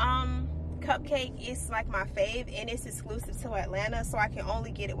cupcake is like my fave, and it's exclusive to Atlanta, so I can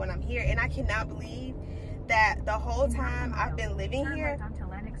only get it when I'm here. And I cannot believe that the whole time I've been living here,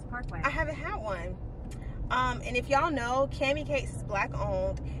 I haven't had one. And if y'all know, Cami Cakes is black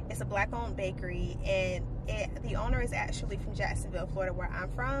owned. It's a black owned bakery, and the owner is actually from Jacksonville, Florida, where I'm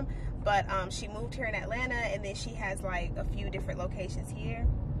from. But she moved here in Atlanta, and then she has like a few different locations here.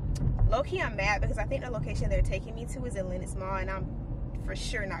 Low-key, I'm mad because I think the location they're taking me to is in Lenox Mall, and I'm for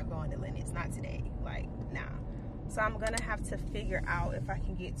sure not going to Lenox, not today, like, nah. So I'm gonna have to figure out if I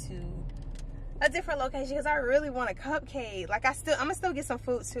can get to a different location because I really want a cupcake. Like, I'm gonna still get some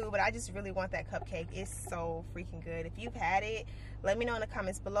food too, but I just really want that cupcake. It's so freaking good. If you've had it, let me know in the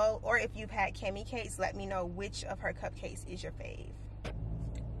comments below, or if you've had Cami Cakes, let me know which of her cupcakes is your fave.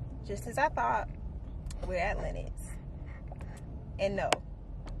 Just as I thought, we're at Lenox, and no,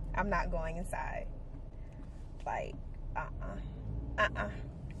 I'm not going inside. Like,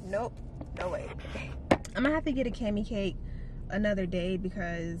 nope, no way. I'm gonna have to get a cami cake another day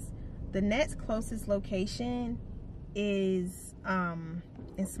because the next closest location is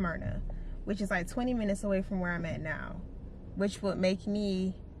in Smyrna, which is like 20 minutes away from where I'm at now, which would make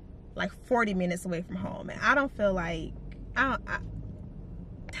me like 40 minutes away from home. And I don't feel like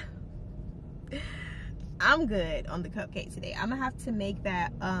I'm good on the cupcake today. I'm gonna have to make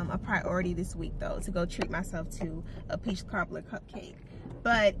that a priority this week though, to go treat myself to a peach cobbler cupcake.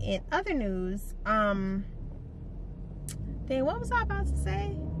 But in other news, dang, what was I about to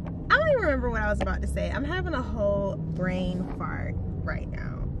say? I don't even remember what I was about to say. I'm having a whole brain fart right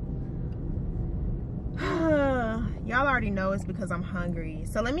now. Y'all already know it's because I'm hungry.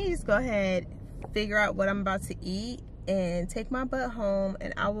 So let me just go ahead, figure out what I'm about to eat, and take my butt home,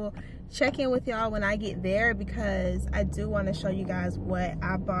 and I will check in with y'all when I get there because I do want to show you guys what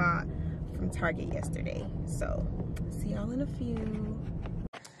I bought from Target yesterday. So see y'all in a few.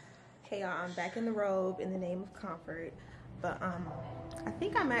 Okay, y'all, I'm back in the robe in the name of comfort, but I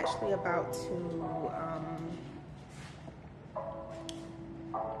think I'm actually about to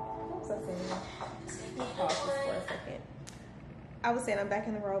what was I saying? Let me pause this for a second. I was saying I'm back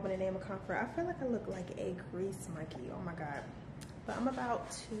in the robe in the name of comfort. I feel like I look like a grease monkey. Oh my god. But I'm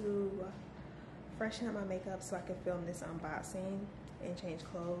about to freshen up my makeup so I can film this unboxing and change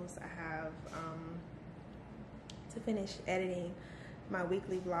clothes. I have to finish editing my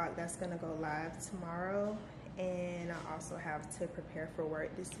weekly vlog that's gonna go live tomorrow, and I also have to prepare for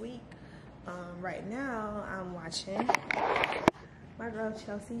work this week. Right now I'm watching my girl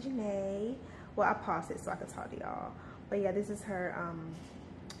Chelsea Janae. Well, I paused it so I could talk to y'all. But yeah, this is her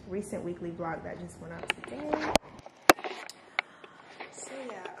recent weekly vlog that just went up today. So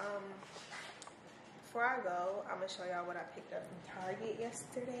yeah, before I go, I'm gonna show y'all what I picked up from Target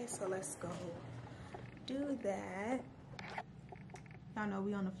yesterday. So let's go do that. Y'all know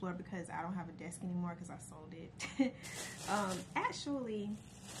we on the floor because I don't have a desk anymore because I sold it. Actually,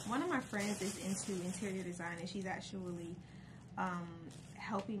 one of my friends is into interior design, and she's actually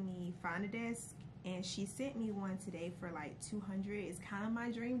helping me find a desk, and she sent me one today for like $200. It's kind of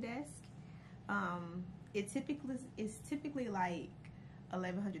my dream desk. It's typically like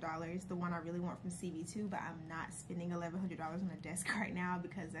 $1,100, the one I really want from CB2, but I'm not spending $1,100 on a desk right now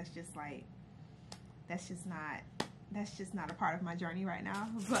because that's just not a part of my journey right now.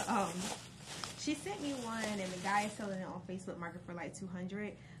 But she sent me one, and the guy is selling it on Facebook Market for like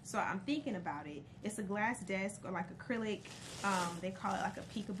 $200. So I'm thinking about it. It's a glass desk or like acrylic. They call it like a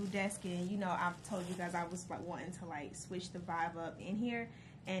peekaboo desk, and you know, I've told you guys I was like wanting to like switch the vibe up in here,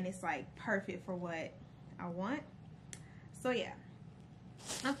 and it's like perfect for what I want. So yeah,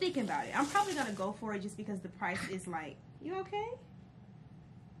 I'm thinking about it. I'm probably gonna go for it just because the price is like, you okay?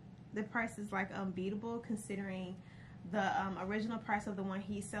 The price is like unbeatable considering the original price of the one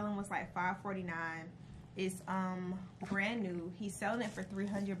he's selling was like $549. It's brand new. He's selling it for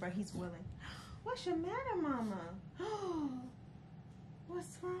 $300, but he's willing. What's your matter, mama?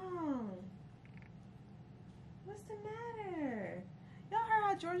 What's wrong? What's the matter? Y'all heard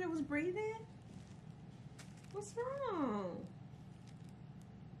how Georgia was breathing? What's wrong?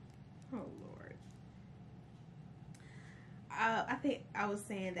 Oh Lord. I think I was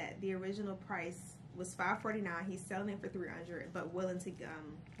saying that the original price was $549. He's selling it for $300, but willing to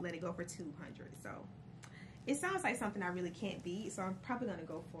let it go for $200. So it sounds like something I really can't beat. So I'm probably gonna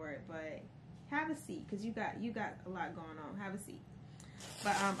go for it. But have a seat, cause you got a lot going on. Have a seat.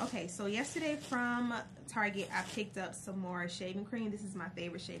 But okay, so yesterday from Target I picked up some more shaving cream. This is my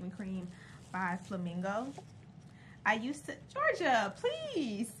favorite shaving cream by Flamingo. I used to, Georgia,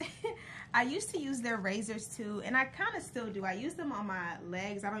 please. I used to use their razors too, and I kind of still do. I use them on my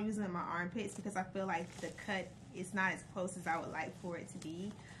legs. I don't use them in my armpits because I feel like the cut is not as close as I would like for it to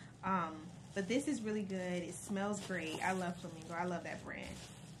be. But this is really good. It smells great. I love Flamingo. I love that brand.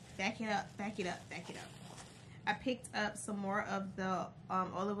 Back it up, back it up, back it up. I picked up some more of the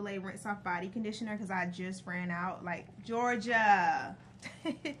Olay Rinse Off Body Conditioner because I just ran out. Like, Georgia.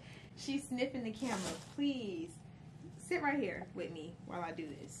 She's sniffing the camera. Please. Sit right here with me while I do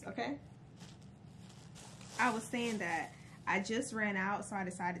this, okay? I was saying that I just ran out, so I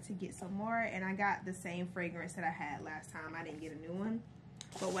decided to get some more, and I got the same fragrance that I had last time. I didn't get a new one.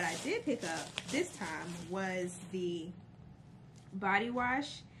 But what I did pick up this time was the body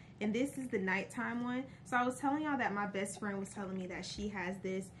wash, and this is the nighttime one. So I was telling y'all that my best friend was telling me that she has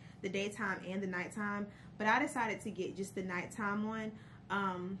this the daytime and the nighttime, but I decided to get just the nighttime one.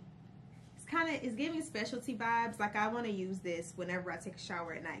 It's giving specialty vibes. Like, I want to use this whenever I take a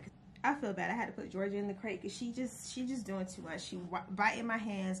shower at night. I feel bad. I had to put Georgia in the crate because she just doing too much. She biting my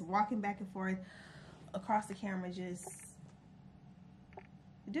hands, walking back and forth across the camera, just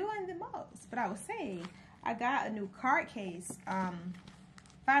doing the most. But I was saying, I got a new card case.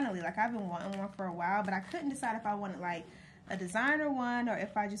 Finally, like, I've been wanting one for a while, but I couldn't decide if I wanted like a designer one or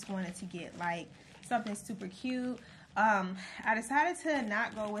if I just wanted to get like something super cute. I decided to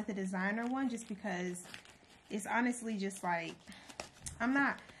not go with a designer one just because it's honestly just like,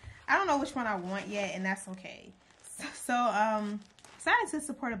 I don't know which one I want yet, and that's okay. So decided to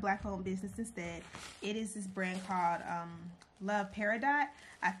support a black owned business instead. It is this brand called loveeee.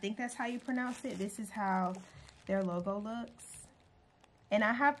 I think that's how you pronounce it. This is how their logo looks. And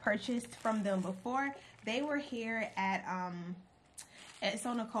I have purchased from them before. They were here at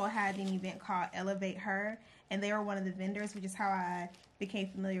so Nicole had an event called Elevate Her, and they were one of the vendors, which is how I became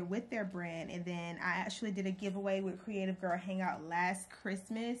familiar with their brand. And then I actually did a giveaway with Creative Girl Hangout last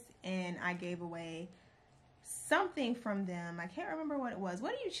Christmas, and I gave away something from them. I can't remember what it was.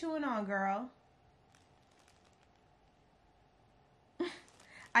 What are you chewing on, girl?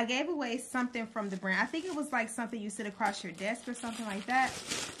 I gave away something from the brand. I think it was like something you sit across your desk or something like that.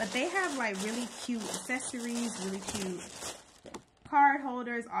 But they have like really cute accessories, really cute card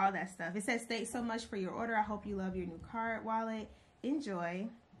holders, all that stuff. It says, "Thanks so much for your order. I hope you love your new card wallet. Enjoy."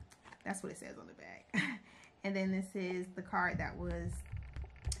 That's what it says on the back. And then this is the card that was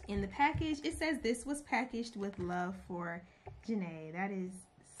in the package. It says, "This was packaged with love for Janae." That is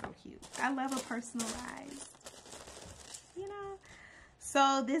so cute. I love a personalized, you know.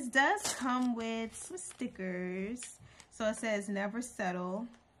 So this does come with some stickers. So it says "Never Settle,"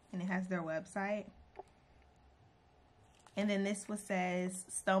 and it has their website. And then this one says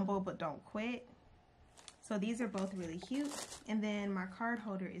 "Stumble but don't quit." So these are both really cute. And then my card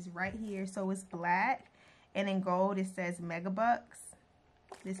holder is right here. So it's black, and in gold it says Megabucks.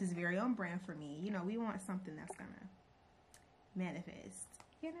 This is very on brand for me. You know, we want something that's gonna manifest,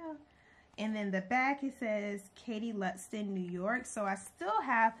 you know. And then the back, it says Katie Lutston, New York. So I still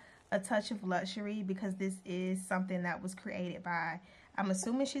have a touch of luxury because this is something that was created by, I'm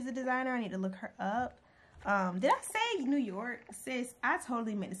assuming she's a designer. I need to look her up. Did I say New York? Sis, I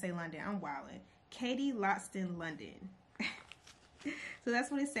totally meant to say London. I'm wildin'. Katie Lutston, London. So that's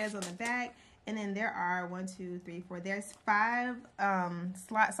what it says on the back. And then there are 1, 2, 3, 4. There's 5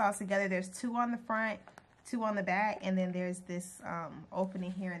 slots all together. There's 2 on the front, 2 on the back, and then there's this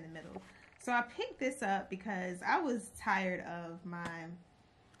opening here in the middle. So I picked this up because I was tired of my,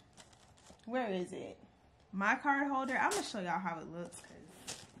 where is it? My card holder. I'm going to show y'all how it looks.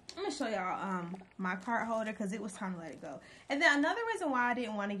 I'm going to show y'all my card holder because it was time to let it go. And then another reason why I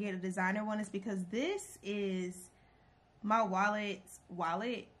didn't want to get a designer one is because this is my wallet's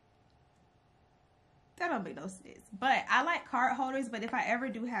wallet. That don't make no sense. But I like card holders, but if I ever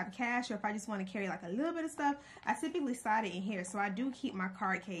do have cash or if I just want to carry like a little bit of stuff, I typically slide it in here. So I do keep my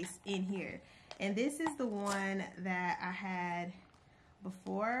card case in here. And this is the one that I had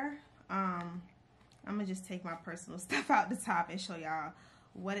before. I'm going to just take my personal stuff out the top and show y'all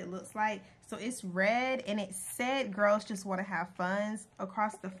what it looks like. So it's red, and it said "Girls Just Want to Have Fun"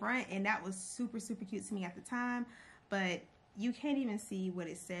 across the front. And that was super, super cute to me at the time. But you can't even see what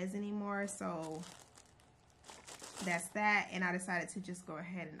it says anymore. So that's that, and I decided to just go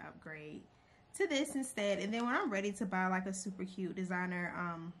ahead and upgrade to this instead. And then when I'm ready to buy like a super cute designer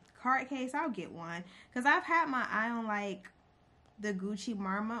card case, I'll get one, because I've had my eye on like the Gucci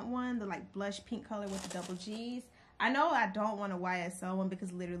Marmont one, the like blush pink color with the double G's. I know I don't want a YSL one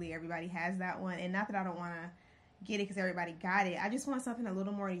because literally everybody has that one, and not that I don't want to get it because everybody got it. I just want something a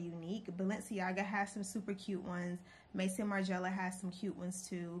little more unique. Balenciaga has some super cute ones. Maison Margiela has some cute ones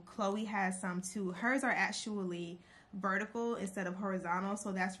too. Chloe has some too. Hers are actually vertical instead of horizontal,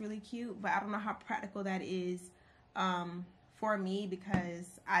 so that's really cute. But I don't know how practical that is for me,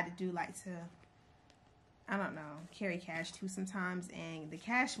 because I do like to, I don't know, carry cash too sometimes, and the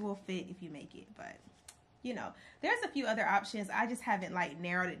cash will fit if you make it. But you know, there's a few other options. I just haven't like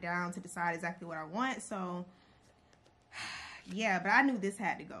narrowed it down to decide exactly what I want. So yeah, but I knew this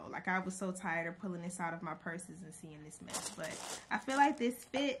had to go. Like, I was so tired of pulling this out of my purses and seeing this mess. But I feel like this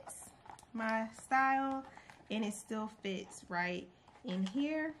fits my style, and it still fits right in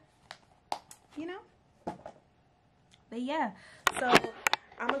here, you know? But yeah, so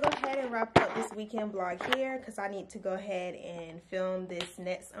I'm gonna go ahead and wrap up this weekend vlog here, because I need to go ahead and film this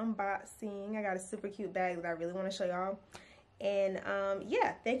next unboxing. I got a super cute bag that I really want to show y'all. And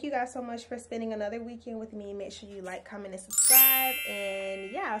yeah, thank you guys so much for spending another weekend with me. Make sure you like, comment, and subscribe. And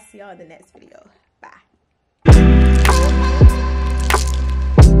yeah, I'll see y'all in the next video.